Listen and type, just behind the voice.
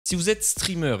Si vous êtes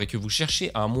streamer et que vous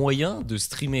cherchez un moyen de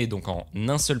streamer donc en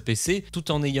un seul PC tout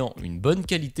en ayant une bonne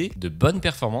qualité, de bonnes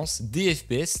performances, des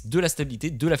FPS, de la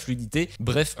stabilité, de la fluidité,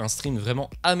 bref un stream vraiment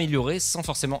amélioré sans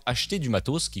forcément acheter du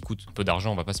matos qui coûte un peu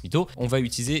d'argent, on va pas se mytho, on va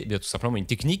utiliser tout simplement une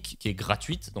technique qui est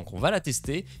gratuite, donc on va la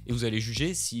tester et vous allez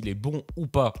juger s'il est bon ou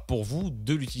pas pour vous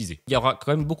de l'utiliser. Il y aura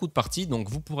quand même beaucoup de parties, donc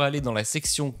vous pourrez aller dans la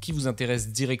section qui vous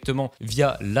intéresse directement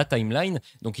via la timeline.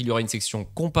 Donc il y aura une section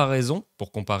comparaison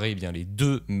pour comparer les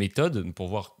deux méthodes, pour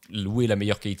voir où est la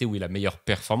meilleure qualité, où est la meilleure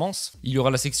performance. Il y aura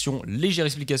la section légère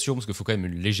explication, parce qu'il faut quand même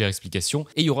une légère explication,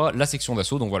 et il y aura la section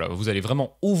d'assaut. Donc voilà, vous allez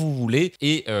vraiment où vous voulez,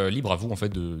 et libre à vous en fait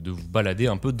de vous balader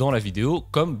un peu dans la vidéo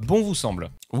comme bon vous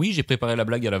semble. Oui, j'ai préparé la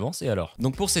blague à l'avance, et alors?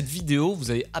 Donc pour cette vidéo,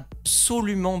 vous avez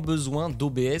absolument besoin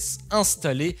d'OBS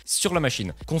installé sur la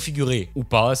machine. Configuré ou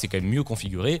pas, c'est quand même mieux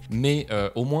configuré, mais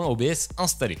au moins OBS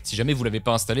installé. Si jamais vous ne l'avez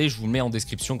pas installé, je vous le mets en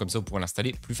description, comme ça vous pourrez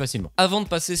l'installer plus facilement. Avant de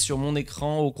passer sur mon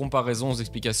écran, aux comparaisons, aux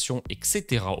explications,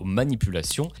 etc., aux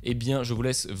manipulations, eh bien je vous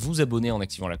laisse vous abonner en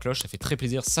activant la cloche, ça fait très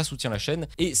plaisir, ça soutient la chaîne,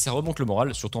 et ça remonte le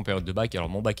moral, surtout en période de bac. Alors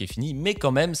mon bac est fini, mais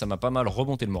quand même, ça m'a pas mal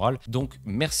remonté le moral, donc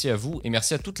merci à vous, et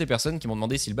merci à toutes les personnes qui m'ont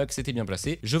demandé si le bac s'était bien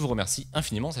placé. Je vous remercie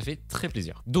infiniment, ça fait très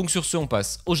plaisir. Donc sur ce, on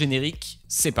passe au générique,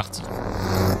 c'est parti.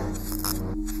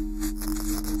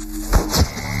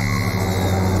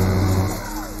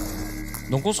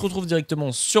 Donc on se retrouve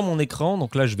directement sur mon écran,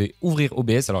 donc là je vais ouvrir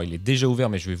OBS, alors il est déjà ouvert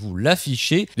mais je vais vous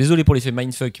l'afficher. Désolé pour l'effet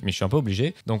mindfuck mais je suis un peu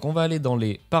obligé. Donc on va aller dans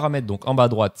les paramètres, donc en bas à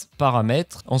droite,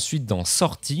 paramètres, ensuite dans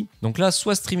sortie. Donc là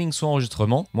soit streaming soit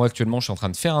enregistrement. Moi actuellement je suis en train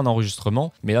de faire un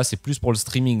enregistrement, mais là c'est plus pour le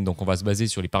streaming, donc on va se baser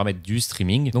sur les paramètres du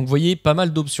streaming. Donc vous voyez pas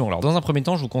mal d'options. Alors dans un premier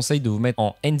temps je vous conseille de vous mettre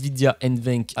en Nvidia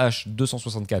NVENC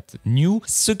H264 New,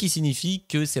 ce qui signifie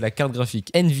que c'est la carte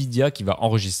graphique Nvidia qui va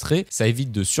enregistrer. Ça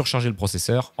évite de surcharger le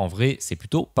processeur, en vrai c'est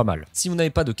plutôt pas mal. Si vous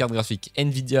n'avez pas de carte graphique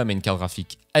Nvidia mais une carte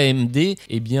graphique AMD,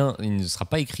 eh bien il ne sera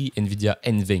pas écrit Nvidia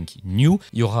NVENC New,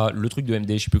 il y aura le truc de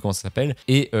AMD, je sais plus comment ça s'appelle,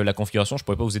 et la configuration je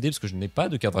pourrais pas vous aider parce que je n'ai pas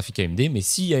de carte graphique AMD, mais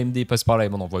si AMD passe par là et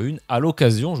m'en envoie une, à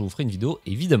l'occasion je vous ferai une vidéo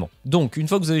évidemment. Donc une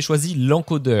fois que vous avez choisi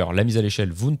l'encodeur, la mise à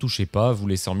l'échelle, vous ne touchez pas, vous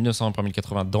laissez en 1920 par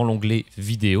 1080 dans l'onglet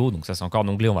vidéo, donc ça c'est encore un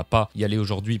onglet, on va pas y aller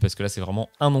aujourd'hui parce que là c'est vraiment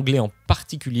un onglet en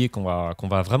particulier qu'on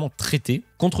va vraiment traiter.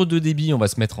 Contre 2 débits, on va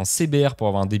se mettre en CBR pour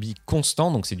avoir un débit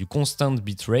constant, donc c'est du constant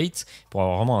bitrate, pour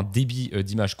avoir vraiment un débit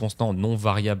d'image constant non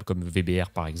variable comme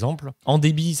VBR par exemple. En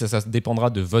débit, ça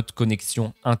dépendra de votre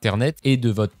connexion internet et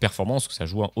de votre performance, que ça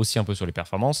joue aussi un peu sur les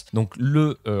performances. Donc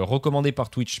le recommandé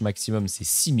par Twitch maximum c'est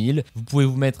 6000, vous pouvez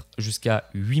vous mettre jusqu'à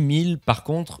 8000. Par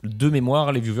contre, de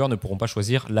mémoire, les viewers ne pourront pas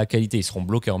choisir la qualité, ils seront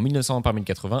bloqués en 1920 par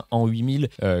 1080 en 8000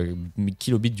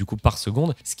 kilobits du coup par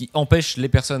seconde, ce qui empêche les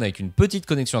personnes avec une petite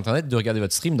connexion internet de regarder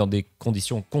votre stream dans des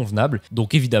conditions convenables.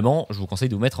 Donc évidemment, je vous conseille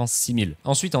de vous mettre en 6000.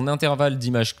 Ensuite, en intervalle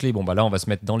d'image clé, bon bah là on va se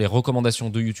mettre dans les recommandations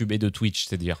de YouTube et de Twitch,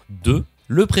 c'est-à-dire 2.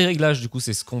 Le pré-réglage, du coup,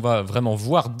 c'est ce qu'on va vraiment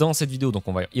voir dans cette vidéo, donc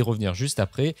on va y revenir juste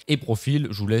après. Et profil,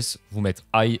 je vous laisse vous mettre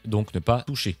high, donc ne pas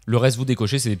toucher. Le reste, vous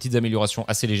décochez, c'est des petites améliorations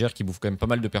assez légères qui bouffent quand même pas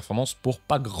mal de performances pour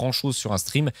pas grand-chose sur un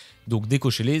stream. Donc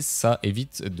décochez-les, ça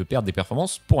évite de perdre des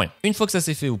performances pour rien. Une fois que ça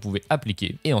c'est fait, vous pouvez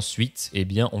appliquer. Et ensuite, eh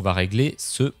bien, on va régler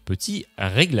ce petit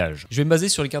réglage. Je vais me baser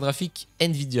sur les cartes graphiques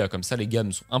Nvidia, comme ça les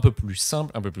gammes sont un peu plus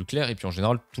simples, un peu plus claires. Et puis en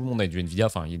général, tout le monde a du Nvidia,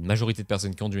 enfin il y a une majorité de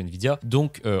personnes qui ont du Nvidia.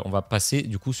 Donc on va passer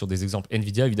du coup sur des exemples Nvidia.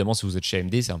 Évidemment, si vous êtes chez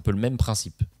AMD, c'est un peu le même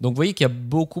principe. Donc vous voyez qu'il y a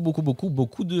beaucoup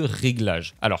de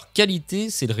réglages. Alors qualité,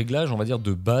 c'est le réglage, on va dire,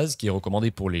 de base qui est recommandé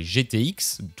pour les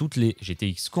GTX, toutes les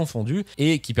GTX confondues,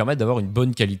 et qui permettent d'avoir une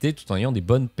bonne qualité tout en ayant des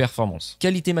bonnes performances.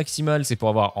 Qualité maximale, c'est pour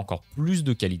avoir encore plus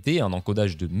de qualité, un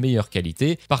encodage de meilleure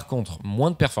qualité. Par contre,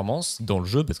 moins de performance dans le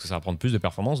jeu parce que ça va prendre plus de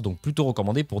performance, donc plutôt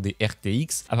recommandé pour des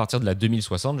RTX à partir de la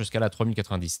 2060 jusqu'à la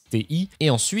 3090 Ti. Et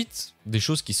ensuite, des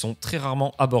choses qui sont très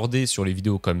rarement abordées sur les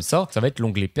vidéos comme ça va être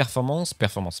l'onglet performance,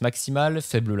 performance maximale,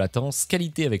 faible latence,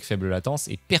 qualité avec faible latence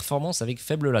et performance avec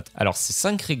faible latence. Alors ces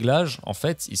 5 réglages, en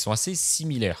fait, ils sont assez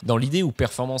similaires. Dans l'idée où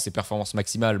performance et performance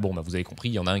maximale, bon bah vous avez compris,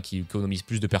 il y en a un qui économise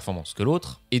plus de performance que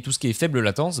l'autre. Et tout ce qui est faible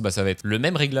latence, bah ça va être le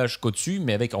même réglage qu'au-dessus,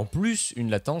 mais avec en plus une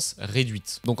latence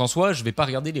réduite. Donc en soi, je vais pas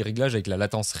regarder les réglages avec la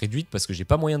latence réduite parce que j'ai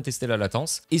pas moyen de tester la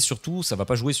latence. Et surtout, ça va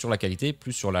pas jouer sur la qualité,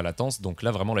 plus sur la latence. Donc là,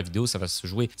 vraiment, la vidéo, ça va se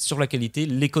jouer sur la qualité,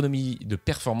 l'économie de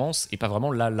performance et pas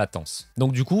vraiment la latence.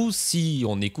 Donc du coup, si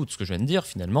on écoute ce que je viens de dire,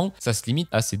 finalement, ça se limite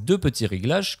à ces deux petits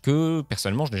réglages que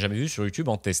personnellement je n'ai jamais vu sur YouTube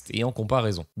en test et en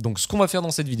comparaison. Donc ce qu'on va faire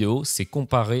dans cette vidéo, c'est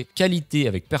comparer qualité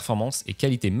avec performance et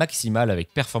qualité maximale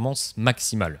avec performance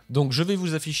maximale. Donc je vais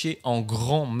vous afficher en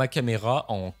grand ma caméra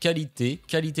en qualité,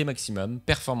 qualité maximum,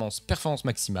 performance, performance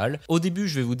maximale. Au début,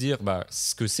 je vais vous dire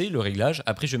ce que c'est le réglage.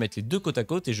 Après, je vais mettre les deux côte à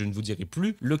côte et je ne vous dirai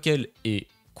plus lequel est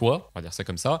quoi, on va dire ça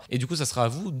comme ça. Et du coup, ça sera à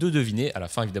vous de deviner. À la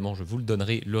fin, évidemment, je vous le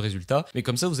donnerai le résultat. Mais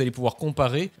comme ça, vous allez pouvoir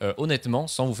comparer honnêtement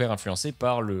sans vous faire influencer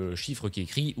par le chiffre qui est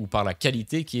écrit ou par la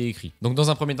qualité qui est écrit. Donc dans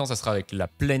un premier temps, ça sera avec la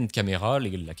pleine caméra,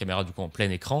 la caméra du coup en plein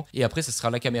écran. Et après, ça sera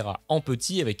la caméra en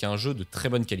petit avec un jeu de très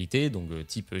bonne qualité. Donc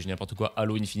type, je dis n'importe quoi,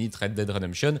 Halo Infinite, Red Dead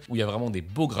Redemption, où il y a vraiment des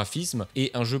beaux graphismes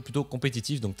et un jeu plutôt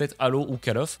compétitif. Donc peut-être Halo ou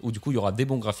Call of, où du coup, il y aura des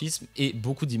bons graphismes et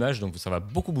beaucoup d'images. Donc ça va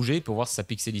beaucoup bouger pour voir si ça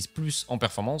pixelise plus en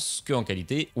performance qu'en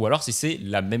qualité, ou alors si c'est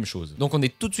la même chose. Donc on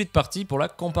est tout de suite parti pour la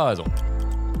comparaison.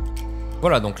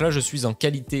 Voilà, donc là je suis en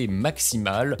qualité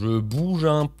maximale, je bouge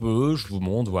un peu, je vous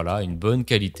montre, voilà, une bonne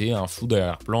qualité, un flou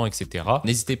d'arrière-plan, etc.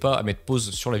 N'hésitez pas à mettre pause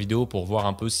sur la vidéo pour voir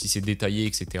un peu si c'est détaillé,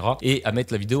 etc. Et à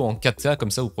mettre la vidéo en 4K, comme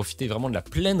ça vous profitez vraiment de la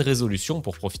pleine résolution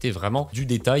pour profiter vraiment du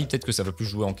détail. Peut-être que ça va plus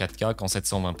jouer en 4K qu'en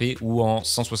 720p ou en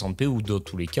 160p, ou dans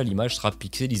tous les cas l'image sera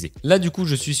pixelisée. Là du coup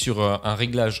je suis sur un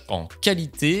réglage en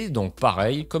qualité, donc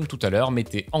pareil, comme tout à l'heure,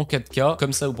 mettez en 4K,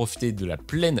 comme ça vous profitez de la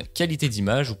pleine qualité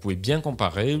d'image, vous pouvez bien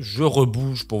comparer, je rebouge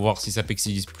pour voir si ça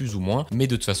pixelise plus ou moins, mais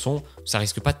de toute façon ça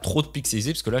risque pas trop de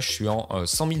pixeliser parce que là je suis en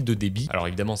 100 000 de débit. Alors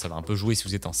évidemment ça va un peu jouer si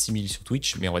vous êtes en 6000 sur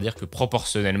Twitch, mais on va dire que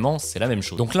proportionnellement c'est la même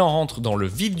chose. Donc là on rentre dans le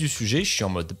vif du sujet, je suis en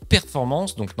mode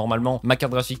performance, donc normalement ma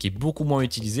carte graphique est beaucoup moins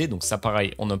utilisée, donc ça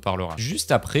pareil on en parlera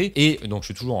juste après. Et donc je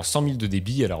suis toujours en 100 000 de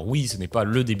débit, alors oui ce n'est pas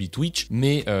le débit Twitch,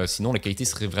 mais sinon la qualité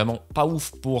serait vraiment pas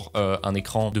ouf pour un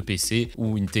écran de PC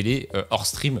ou une télé hors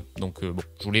stream. Donc bon,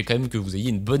 je voulais quand même que vous ayez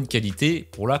une bonne qualité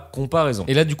pour la comparaison.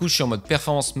 Et là du coup je suis en mode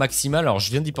performance maximale. Alors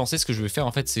je viens d'y penser, ce que je vais faire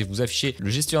en fait c'est vous afficher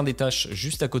le gestionnaire des tâches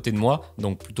juste à côté de moi,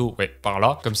 donc plutôt par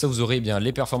là, comme ça vous aurez bien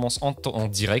les performances en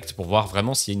direct pour voir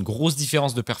vraiment s'il y a une grosse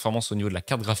différence de performance au niveau de la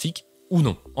carte graphique ou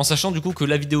non. En sachant du coup que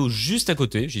la vidéo juste à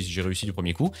côté, j'ai réussi du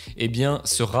premier coup, eh bien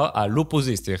sera à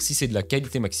l'opposé, c'est-à-dire si c'est de la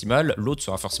qualité maximale, l'autre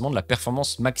sera forcément de la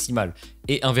performance maximale.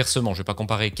 Et inversement, je vais pas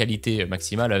comparer qualité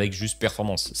maximale avec juste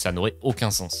performance, ça n'aurait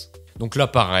aucun sens. Donc là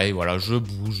pareil, voilà, je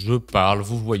bouge, je parle,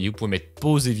 vous voyez, vous pouvez mettre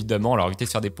pause évidemment, alors évitez de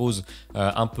faire des pauses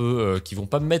un peu qui vont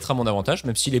pas me mettre à mon avantage,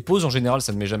 même si les pauses en général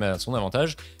ça ne met jamais à son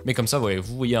avantage, mais comme ça vous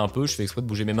voyez un peu, je fais exprès de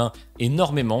bouger mes mains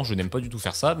énormément, je n'aime pas du tout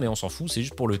faire ça, mais on s'en fout, c'est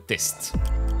juste pour le test.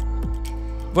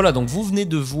 Voilà, donc vous venez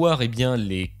de voir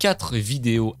les 4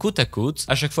 vidéos côte à côte,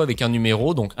 à chaque fois avec un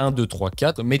numéro, donc 1, 2, 3,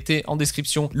 4. Mettez en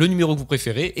description le numéro que vous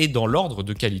préférez et dans l'ordre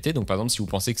de qualité. Donc par exemple, si vous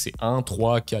pensez que c'est 1,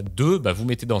 3, 4, 2, vous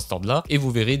mettez dans cet ordre-là et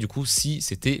vous verrez du coup si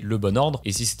c'était le bon ordre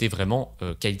et si c'était vraiment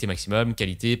qualité maximum,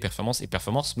 qualité, performance et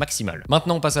performance maximale.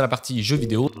 Maintenant, on passe à la partie jeux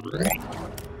vidéo.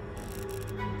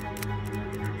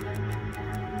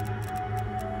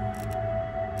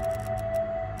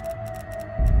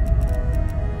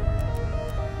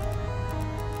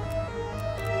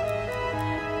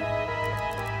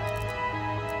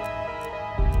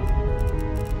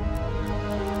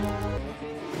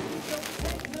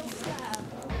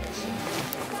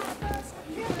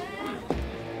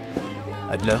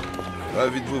 Adler,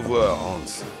 Ravi de vous voir,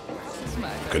 Hans.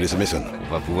 Vous connaissez Mason?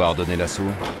 on va pouvoir donner l'assaut.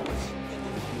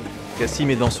 Cassim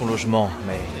est dans son logement,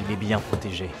 mais il est bien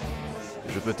protégé.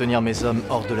 Je peux tenir mes hommes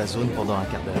hors de la zone pendant un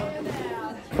quart d'heure.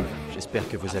 J'espère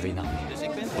que vous avez une armée.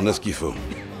 On a ce qu'il faut.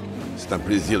 C'est un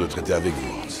plaisir de traiter avec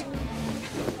vous, Hans.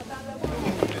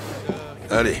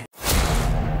 Allez.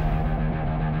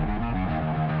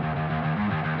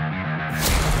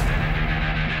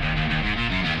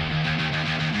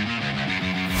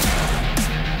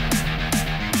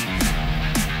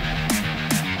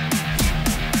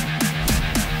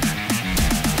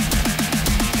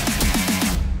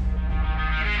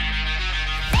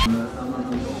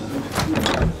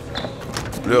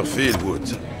 Leur file, Wood.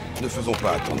 Ne faisons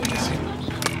pas attendre Cassim.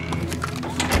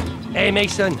 Hey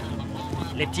Mason,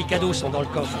 les petits cadeaux sont dans le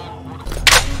coffre.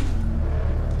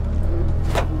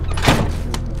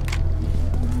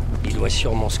 Il doit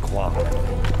sûrement se croire.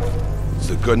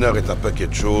 Ce connard est un paquet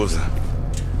de choses,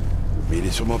 mais il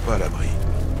est sûrement pas à l'abri.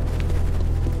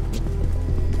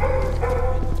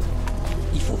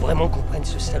 Il faut vraiment qu'on prenne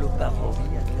ce salopard en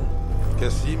vie, Adler.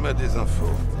 Cassim a des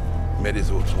infos, mais les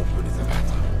autres, on peut les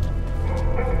abattre.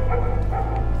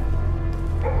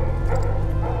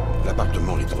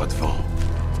 L'appartement est droit devant.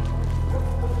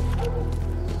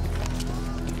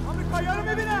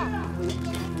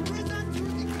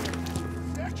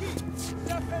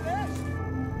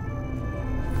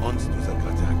 Hans nous a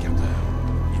gratté un quart d'heure.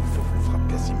 Il faut qu'on frappe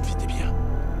Cassim vite et bien.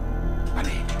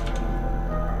 Allez.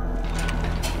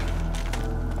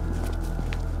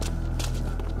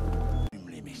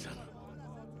 Les Mason.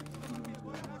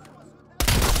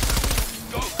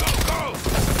 Go, go, go!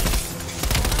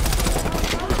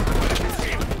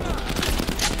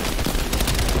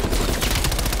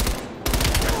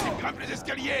 Cassim grimpe les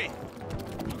escaliers!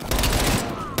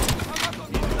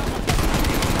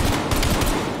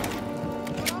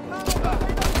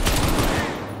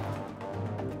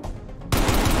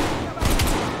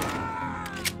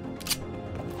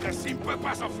 peut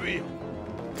pas s'enfuir.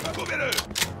 Remouvez-le.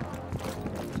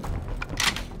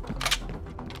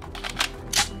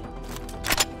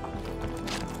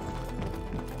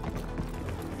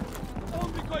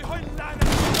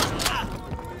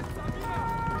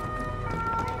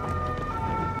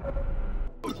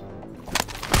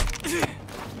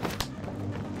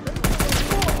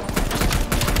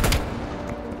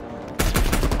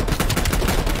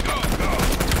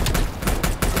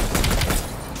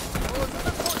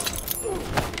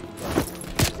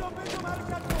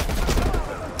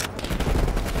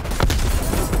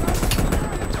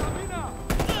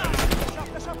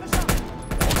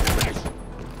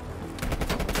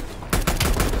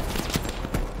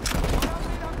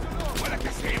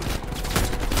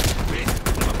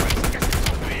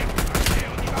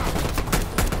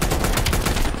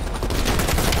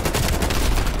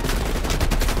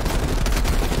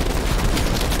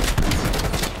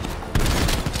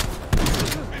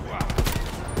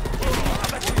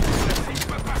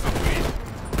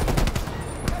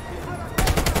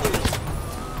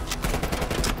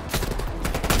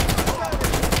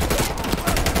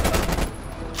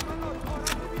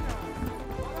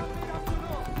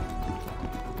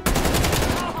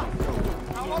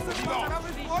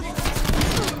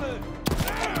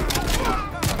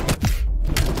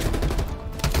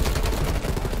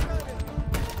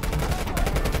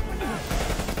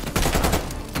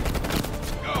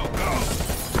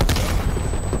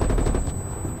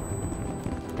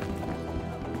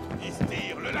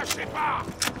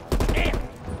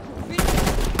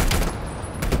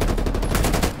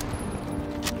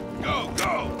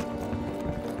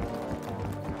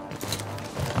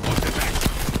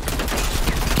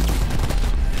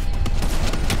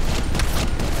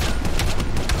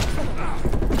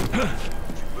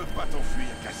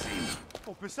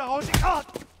 s'arranger. Ah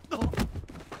non.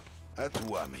 À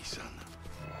toi, Mason.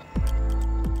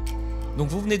 Donc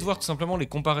vous venez de voir tout simplement les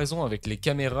comparaisons avec les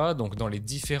caméras, donc dans les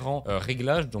différents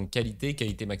réglages, donc qualité,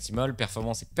 qualité maximale,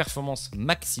 performance et performance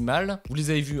maximale. Vous les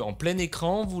avez vus en plein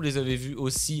écran, vous les avez vus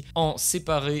aussi en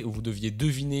séparé où vous deviez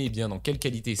deviner dans quelle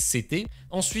qualité c'était.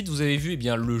 Ensuite vous avez vu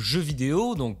le jeu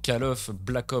vidéo, donc Call of,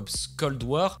 Black Ops, Cold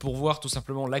War, pour voir tout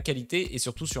simplement la qualité et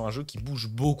surtout sur un jeu qui bouge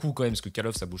beaucoup quand même, parce que Call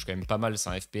of ça bouge quand même pas mal, c'est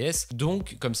un FPS.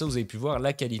 Donc comme ça vous avez pu voir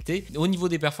la qualité. Au niveau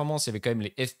des performances, il y avait quand même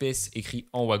les FPS écrits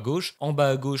en haut à gauche, en bas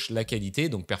à gauche la qualité,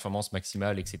 donc performance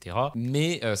maximale, etc.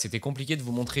 Mais c'était compliqué de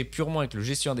vous montrer purement avec le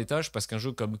gestionnaire des tâches parce qu'un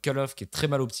jeu comme Call of qui est très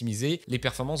mal optimisé, les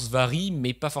performances varient,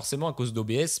 mais pas forcément à cause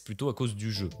d'OBS, plutôt à cause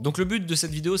du jeu. Donc le but de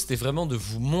cette vidéo, c'était vraiment de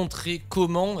vous montrer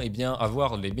comment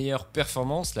avoir les meilleures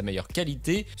performances, la meilleure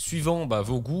qualité, suivant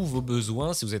vos goûts, vos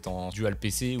besoins, si vous êtes en dual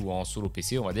PC ou en solo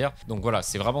PC, on va dire. Donc voilà,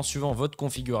 c'est vraiment suivant votre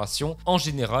configuration en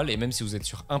général, et même si vous êtes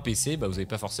sur un PC, vous n'avez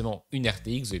pas forcément une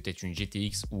RTX, vous avez peut-être une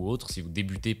GTX ou autre, si vous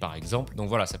débutez par exemple. Donc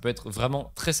voilà, ça peut être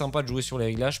vraiment très sympa de jouer sur les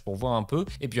réglages pour voir un peu,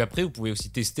 et puis après vous pouvez aussi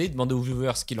tester, demander aux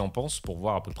viewers ce qu'ils en pensent pour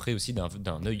voir à peu près aussi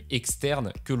d'un œil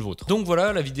externe que le vôtre. Donc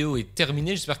voilà, la vidéo est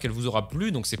terminée, j'espère qu'elle vous aura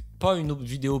plu. Donc c'est pas une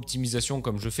vidéo optimisation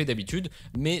comme je fais d'habitude,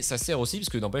 mais ça sert aussi parce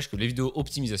que n'empêche que les vidéos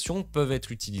optimisation peuvent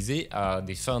être utilisées à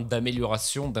des fins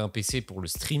d'amélioration d'un PC pour le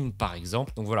stream par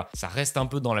exemple. Donc voilà, ça reste un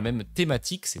peu dans la même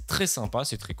thématique, c'est très sympa,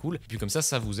 c'est très cool, et puis comme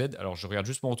ça vous aide. Alors je regarde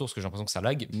juste mon retour parce que j'ai l'impression que ça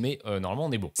lag, mais normalement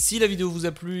on est bon. Si la vidéo vous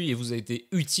a plu et vous a été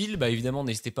utile, évidemment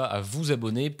n'hésitez pas à vous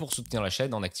abonner pour soutenir la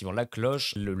chaîne en activant la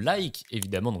cloche, le like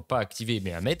évidemment, donc pas activé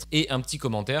mais à mettre, et un petit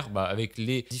commentaire avec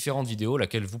les différentes vidéos,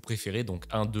 laquelle vous préférez, donc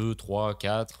 1, 2, 3,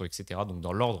 4, etc. Donc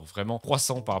dans l'ordre vraiment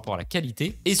croissant par rapport à la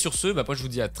qualité. Et sur ce, moi je vous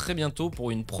dis à très bientôt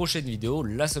pour une prochaine vidéo,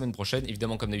 la semaine prochaine.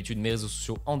 Évidemment comme d'habitude, mes réseaux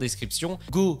sociaux en description.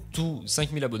 Go to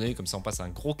 5000 abonnés, comme ça on passe un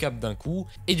gros cap d'un coup.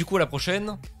 Et du coup à la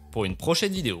prochaine pour une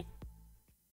prochaine vidéo.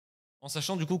 En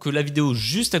sachant du coup que la vidéo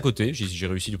juste à côté, j'ai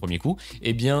réussi du premier coup,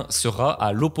 sera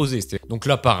à l'opposé. Donc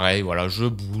là pareil, voilà, je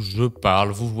bouge, je parle,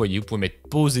 vous voyez, vous pouvez mettre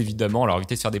pause évidemment, alors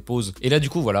évitez de faire des pauses. Et là du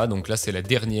coup voilà, donc là c'est la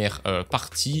dernière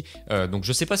partie, donc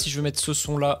je sais pas si je vais mettre ce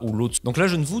son là ou l'autre. Donc là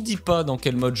je ne vous dis pas dans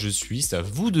quel mode je suis, c'est à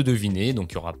vous de deviner,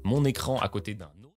 donc il y aura mon écran à côté d'un